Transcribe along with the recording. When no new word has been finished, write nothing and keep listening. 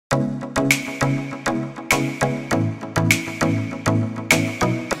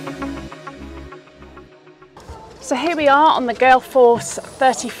So here we are on the Gale Force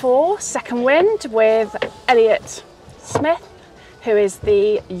 34 second wind with Elliot Smith, who is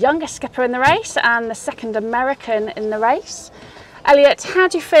the youngest skipper in the race and the second American in the race. Elliot, how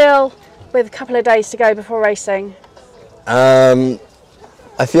do you feel with a couple of days to go before racing? I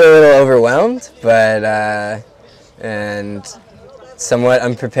feel a little overwhelmed, but and somewhat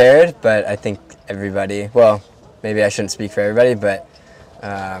unprepared. But I think everybody, well, maybe I shouldn't speak for everybody, but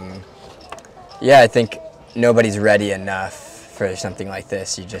yeah, I think nobody's ready enough for something like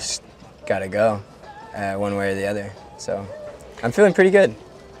this. You just gotta go one way or the other. So I'm feeling pretty good.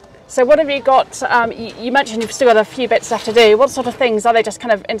 So what have you got? You mentioned you've still got a few bits left to do. What sort of things? Are they just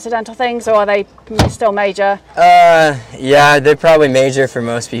kind of incidental things, or are they still major? Yeah, they're probably major for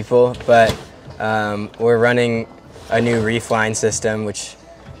most people, but we're running a new reef line system, which,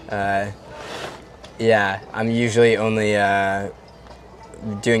 yeah, I'm usually only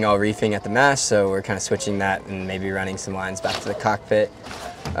doing all reefing at the mast, so we're kind of switching that and maybe running some lines back to the cockpit.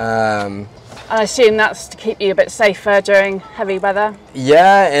 And I assume that's to keep you a bit safer during heavy weather?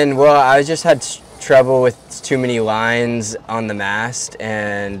 Yeah, and well, I just had trouble with too many lines on the mast,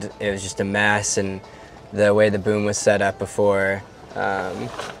 and it was just a mess, and the way the boom was set up before,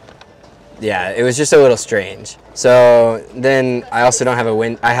 yeah, it was just a little strange. So then I also don't have a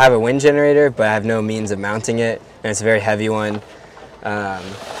wind, I have a wind generator, but I have no means of mounting it, and it's a very heavy one.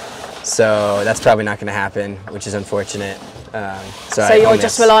 So that's probably not going to happen, which is unfortunate. So you're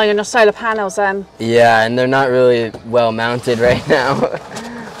just relying on your solar panels then? Yeah, and they're not really well mounted right now.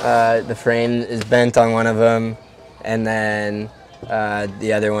 The frame is bent on one of them, and then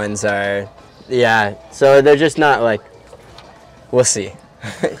the other ones are, yeah, so they're just not like, we'll see.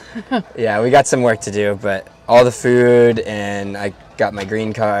 Yeah, we got some work to do, but all the food, and I got my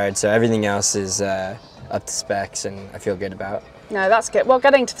green card, so everything else is up to specs, and I feel good about. No, that's good. Well,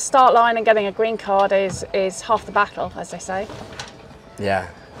 getting to the start line and getting a green card is half the battle, as they say. Yeah.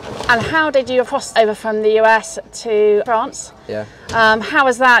 And how did you cross over from the US to France? Yeah. How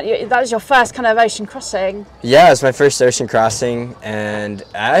was that? That was your first kind of ocean crossing? Yeah, it was my first ocean crossing, and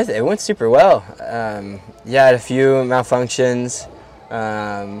it went super well. Yeah, I had a few malfunctions.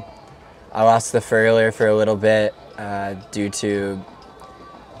 I lost the furler for a little bit due to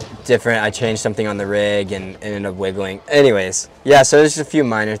I changed something on the rig and ended up wiggling. Anyways, yeah, so there's just a few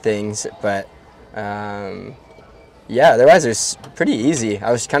minor things, but yeah, otherwise it was pretty easy.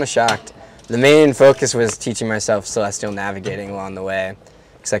 I was kind of shocked. The main focus was teaching myself celestial navigating along the way,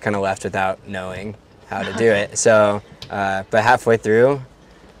 because I kind of left without knowing how to do it. So, but halfway through,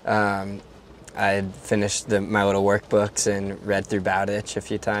 I finished my little workbooks and read through Bowditch a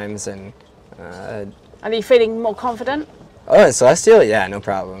few times. And are you feeling more confident? Oh, in celestial? Yeah, no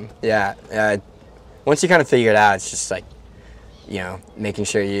problem. Yeah, once you kind of figure it out, it's just like, you know, making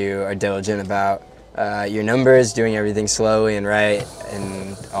sure you are diligent about your numbers, doing everything slowly and right,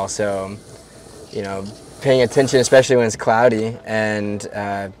 and also, you know, paying attention, especially when it's cloudy, and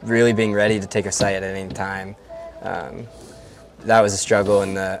really being ready to take a sight at any time. That was a struggle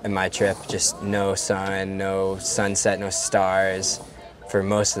in my trip. Just no sun, no sunset, no stars for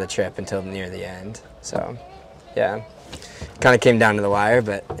most of the trip until near the end. So, yeah. Kind of came down to the wire,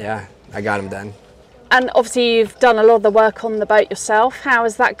 but yeah, I got them done. And obviously you've done a lot of the work on the boat yourself. How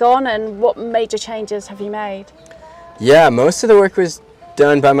has that gone, and what major changes have you made? Yeah, most of the work was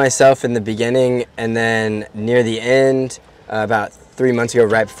done by myself in the beginning, and then near the end, about 3 months ago,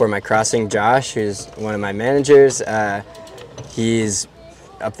 right before my crossing, Josh, who's one of my managers, he's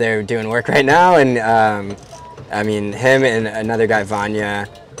up there doing work right now, and I mean, him and another guy, Vanya,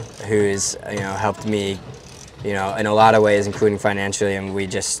 who's, you know, helped me, you know, in a lot of ways, including financially, and we've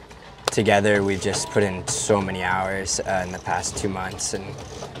just put in so many hours in the past 2 months, and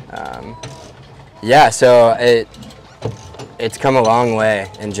yeah, so it's come a long way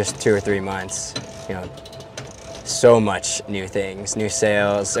in just 2 or 3 months. You know, so much new things, new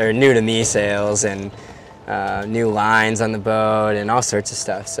sails, or new to me sails, and new lines on the boat, and all sorts of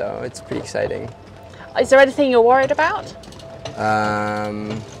stuff. So it's pretty exciting. Is there anything you're worried about?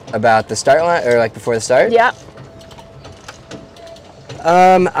 About the start line, or like before the start? Yeah.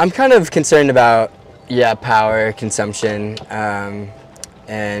 I'm kind of concerned about, yeah, power consumption,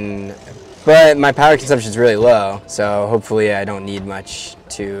 but my power consumption is really low, so hopefully I don't need much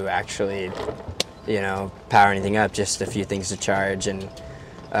to actually, you know, power anything up, just a few things to charge. And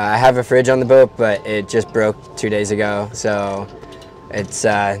I have a fridge on the boat, but it just broke 2 days ago, so it's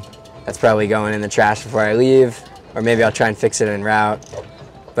that's probably going in the trash before I leave, or maybe I'll try and fix it en route.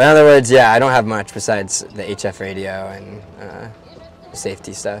 But in other words, yeah, I don't have much besides the HF radio and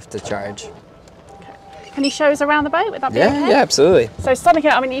safety stuff to charge. Can you show us around the boat? Would that be okay? Yeah, absolutely. So starting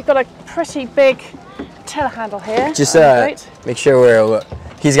out, I mean, you've got a pretty big tiller handle here. Just Great. make sure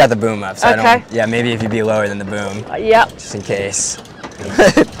he's got the boom up, so I Okay. don't, yeah, maybe if you'd be lower than the boom, Yep. just in case.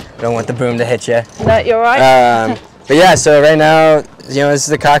 Don't want the boom to hit you. No, you're right. But yeah, so right now, you know, this is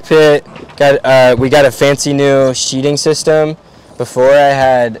the cockpit. We got a fancy new sheeting system. Before I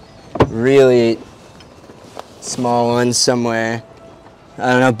had really small ones somewhere.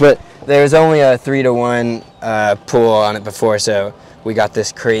 I don't know, but there was only a 3-to-1 pull on it before, so we got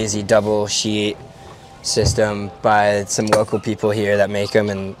this crazy double sheet system by some local people here that make them,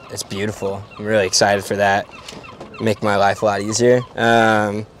 and it's beautiful. I'm really excited for that. Make my life a lot easier.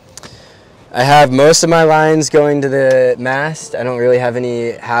 I have most of my lines going to the mast. I don't really have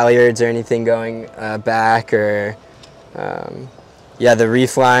any halyards or anything going back, or yeah, the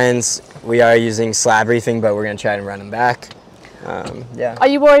reef lines, we are using slab reefing, but we're going to try to run them back. Yeah. Are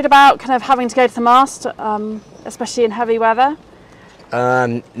you worried about kind of having to go to the mast, especially in heavy weather?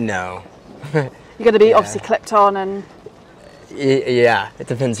 No. You're going to be obviously clipped on and... Yeah, it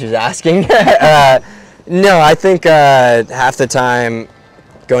depends who's asking. No, I think half the time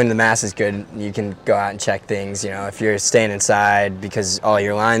going to the mast is good. You can go out and check things, you know, if you're staying inside because all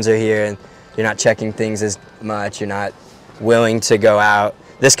your lines are here and you're not checking things as much, you're not willing to go out.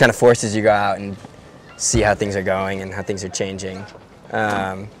 This kind of forces you to go out and see how things are going and how things are changing.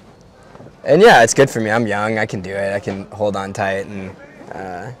 And yeah, it's good for me. I'm young, I can do it. I can hold on tight, and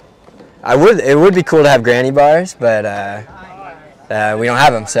it would be cool to have granny bars, but we don't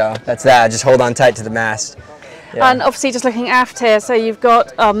have them, so that's that. I just hold on tight to the mast. Yeah. And obviously just looking aft here, so you've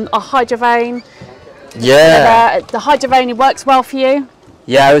got a hydrovane. Yeah. The hydrovane works well for you?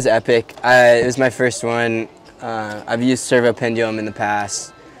 Yeah, it was epic. It was my first one. I've used servo pendulum in the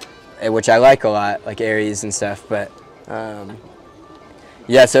past, which I like a lot, like Aries and stuff, but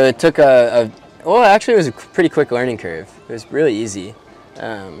yeah, so it took well, actually it was a pretty quick learning curve. It was really easy.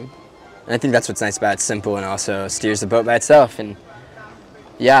 And I think that's what's nice about it. It's simple and also steers the boat by itself. And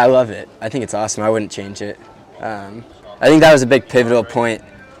yeah, I love it. I think it's awesome. I wouldn't change it. I think that was a big pivotal point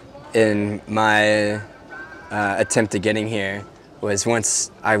in my attempt at getting here, was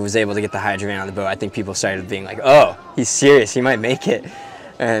once I was able to get the hydrovane on the boat, I think people started being like, oh, he's serious, he might make it.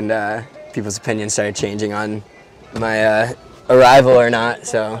 And people's opinions started changing on my arrival or not,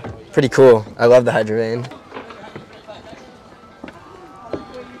 so pretty cool. I love the hydrovane.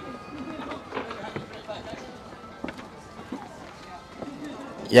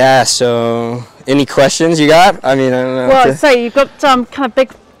 Yeah, so any questions you got? I mean, I don't know. Well, so you've got kind of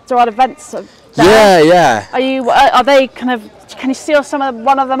big Dorado vents there. Yeah. Are they kind of, can you seal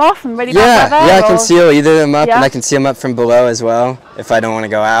one of them off and really Yeah, bad weather? yeah, I can seal either of them up, Yeah. and I can seal them up from below as well if I don't want to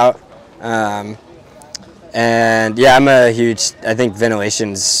go out. And yeah, I think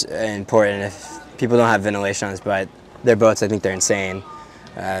ventilation's important. If people don't have ventilation on their boats, I think they're insane.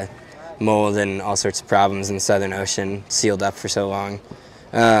 Mold and all sorts of problems in the Southern Ocean, sealed up for so long.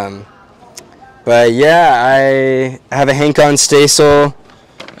 But yeah, I have a Hank-on staysail.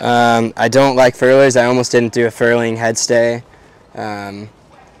 I don't like furlers. I almost didn't do a furling head stay.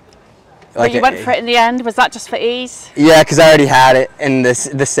 Well, you went for it in the end. Was that just for ease? Yeah, because I already had it, and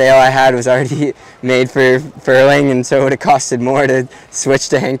the sail I had was already made for furling, and so it would have costed more to switch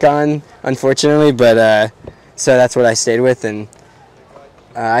to Hank-on, unfortunately. But so that's what I stayed with, and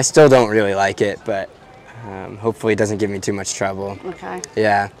I still don't really like it, but hopefully it doesn't give me too much trouble. Okay.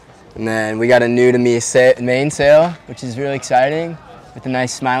 Yeah, and then we got a new to me mainsail, which is really exciting, with a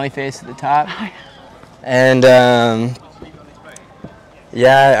nice smiley face at the top. And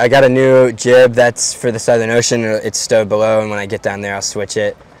yeah, I got a new jib that's for the Southern Ocean. It's stowed below, and when I get down there, I'll switch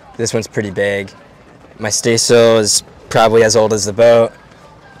it. This one's pretty big. My staysail is probably as old as the boat,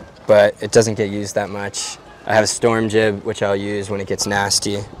 but it doesn't get used that much. I have a storm jib, which I'll use when it gets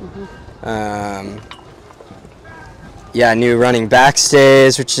nasty. Mm-hmm. Yeah, new running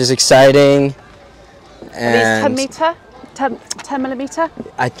backstays, which is exciting. And Are these 10 millimeter?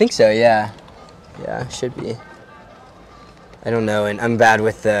 I think so, yeah. Yeah, should be. I don't know, and I'm bad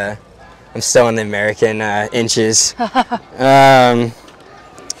with I'm still in the American inches. But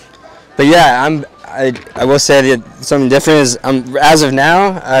yeah, I will say that something different is, as of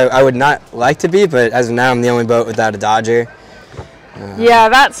now, I would not like to be, but as of now, I'm the only boat without a Dodger. Yeah,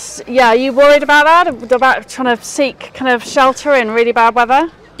 are you worried about that? About trying to seek kind of shelter in really bad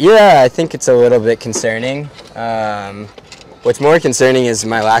weather? Yeah, I think it's a little bit concerning. What's more concerning is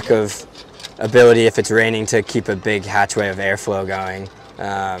my lack of ability, if it's raining, to keep a big hatchway of airflow going.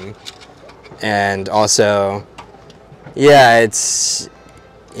 And also, yeah, it's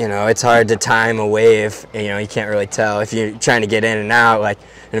hard to time a wave. You can't really tell if you're trying to get in and out, like,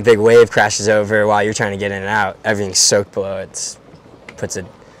 and a big wave crashes over while you're trying to get in and out. Everything's soaked below. It puts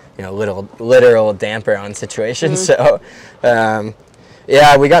literal damper on situation. So,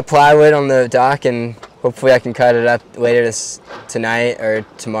 yeah, we got plywood on the dock, and hopefully I can cut it up later tonight or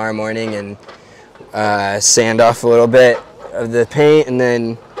tomorrow morning and sand off a little bit of the paint, and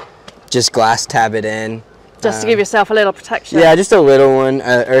then just glass tab it in. Just to give yourself a little protection. Yeah, just a little one.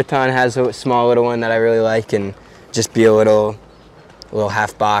 Earthon has a small little one that I really like, and just be a little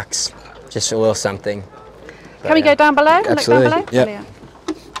half box, just a little something. Can we go down below? Absolutely. Look down below? Yep.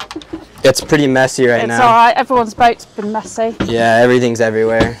 It's pretty messy right now. It's all right. Everyone's boat's been messy. Yeah, everything's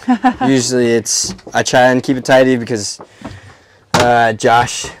everywhere. Usually I try and keep it tidy because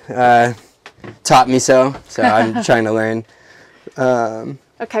Josh taught me so I'm trying to learn.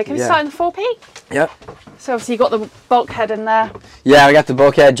 Okay, can we start in the 4P? Yep. So obviously you got the bulkhead in there. Yeah, I got the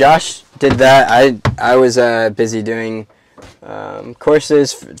bulkhead. Josh did that. I was busy doing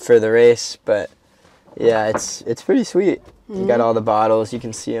courses for the race, but yeah, it's pretty sweet. You got all the bottles. You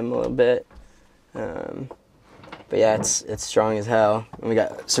can see them a little bit. But yeah, it's strong as hell. And we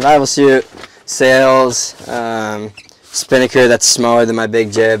got survival suit, sails, spinnaker that's smaller than my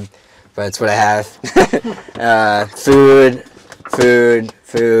big jib, but it's what I have. Food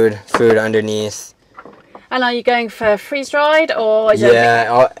underneath. And are you going for freeze dried or?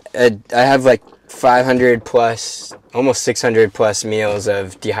 Yeah, I have like 500 plus, almost 600 plus meals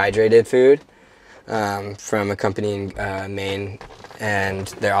of dehydrated food. From a company in Maine, and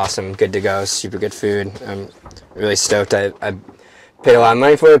they're awesome, good to go, super good food. I'm really stoked. I paid a lot of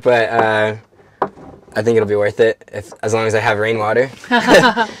money for it, but I think it'll be worth it as long as I have rainwater.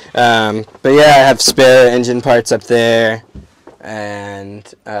 But yeah, I have spare engine parts up there, and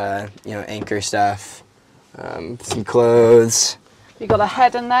anchor stuff, some clothes. You got a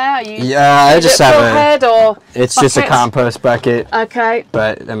head in there? I just have a head or it's bucket? Just a compost bucket. Okay.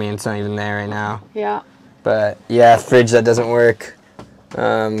 But I mean, it's not even there right now. Yeah. But yeah, fridge that doesn't work.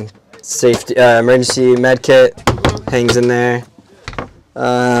 Safety emergency med kit hangs in there.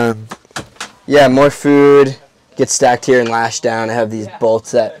 Yeah, more food gets stacked here and lashed down. I have these bolts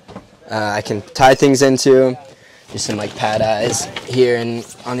that I can tie things into. Just some like pad eyes here and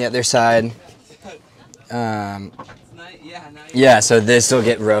on the other side. Yeah, so this will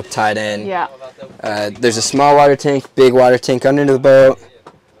get rope tied in. Yeah. There's a small water tank, big water tank under the boat.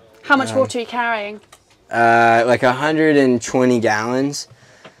 How much water are you carrying? Like 120 gallons,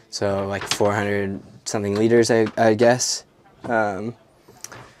 so like 400 something liters, I guess. Yeah,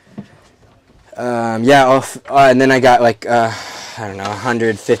 and then I got like I don't know,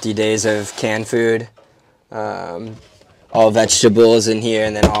 150 days of canned food. All vegetables in here,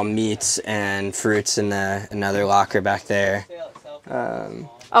 and then all meats and fruits in another locker back there.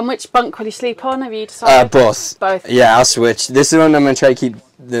 On which bunk will you sleep on? Have you decided? Both. Both. Yeah, I'll switch. This is one I'm gonna try to keep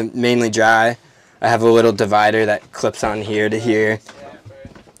mainly dry. I have a little divider that clips on here to here.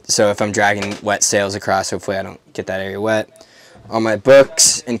 So if I'm dragging wet sails across, hopefully I don't get that area wet. All my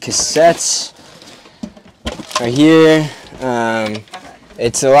books and cassettes are here.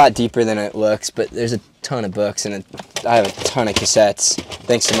 It's a lot deeper than it looks, but there's a ton of books, and I have a ton of cassettes,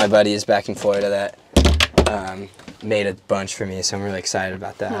 thanks to my buddies back in Florida that made a bunch for me, so I'm really excited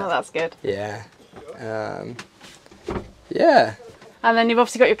about that. Oh, that's good. Yeah. Yeah. And then you've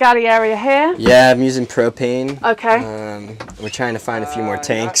obviously got your galley area here. Yeah, I'm using propane. Okay. We're trying to find a few more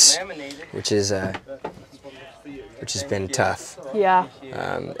tanks, which has been tough. Yeah.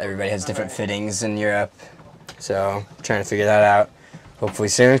 Everybody has different fittings in Europe, so I'm trying to figure that out. Hopefully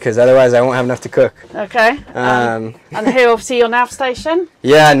soon, because otherwise I won't have enough to cook. Okay. And here, obviously, your nav station.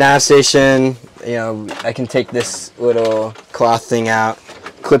 Yeah, nav station. I can take this little cloth thing out,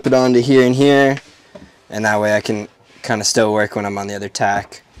 clip it onto here and here, and that way I can kind of still work when I'm on the other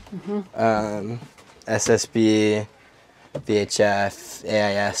tack. SSB, VHF,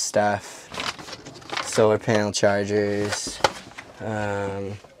 AIS stuff, solar panel chargers.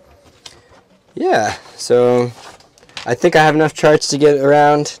 Yeah, so I think I have enough charts to get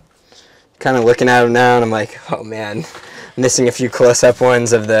around. Kind of looking at them now, and I'm like, oh man, missing a few close-up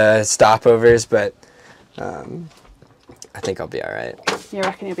ones of the stopovers, but I think I'll be all right. You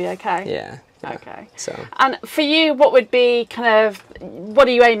reckon you'll be okay? Yeah. Okay. So. And for you, what would be what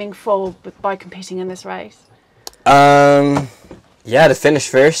are you aiming for by competing in this race? Yeah, to finish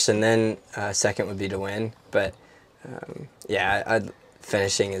first, and then second would be to win. But yeah,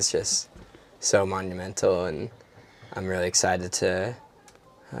 finishing is just so monumental, and I'm really excited to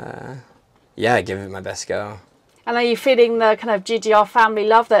give it my best go. And are you feeling the kind of GGR family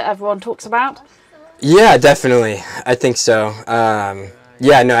love that everyone talks about? Yeah, definitely. I think so.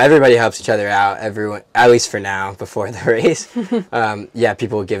 Yeah, no, everybody helps each other out. Everyone, at least for now, before the race. Yeah,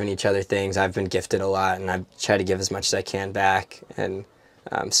 people giving each other things. I've been gifted a lot, and I've tried to give as much as I can back. And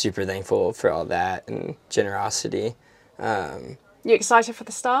I'm super thankful for all that and generosity. You excited for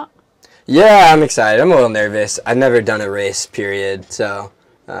the start? Yeah, I'm excited. I'm a little nervous. I've never done a race, period. So,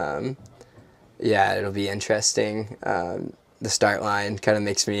 yeah, it'll be interesting. The start line kind of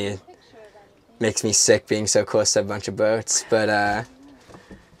makes me sick being so close to a bunch of boats. But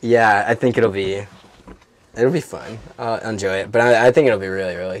yeah, I think it'll be fun. I'll enjoy it. But I think it'll be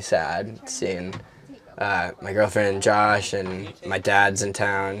really, really sad seeing my girlfriend and Josh and my dad's in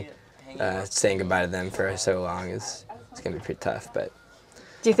town. Saying goodbye to them for so long it's gonna be pretty tough. But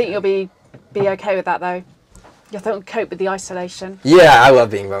Do you think you'll be okay with that though? You'll think cope with the isolation? yeah, I love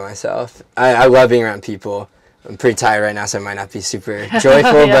being by myself. I love being around people. I'm pretty tired right now, so I might not be super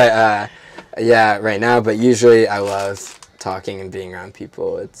joyful. Yeah. But yeah, right now. But usually, I love talking and being around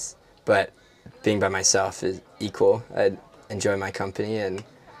people. But being by myself is equal. I enjoy my company, and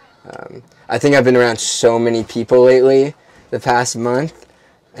I think I've been around so many people lately, the past month,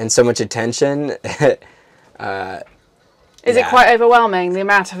 and so much attention. Is it quite overwhelming, the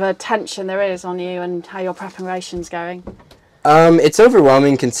amount of attention there is on you and how your preparation's going? It's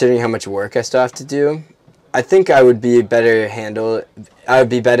overwhelming considering how much work I still have to do. I think I would be better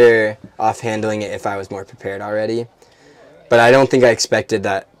off handling it if I was more prepared already. But I don't think I expected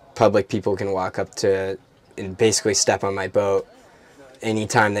that public people can walk up to and basically step on my boat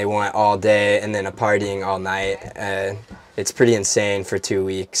anytime they want all day and then a partying all night. It's pretty insane for 2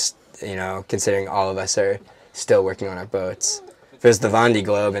 weeks, considering all of us are still working on our boats. If it was the Vendée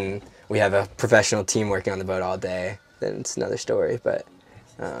Globe and we have a professional team working on the boat all day, then it's another story. But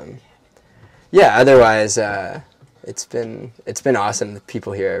yeah, otherwise it's been awesome. The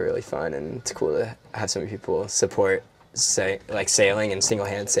people here are really fun, and it's cool to have so many people support sailing and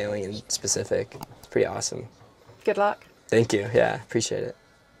single-handed sailing in specific. It's pretty awesome. Good luck. Thank you. Yeah, appreciate it.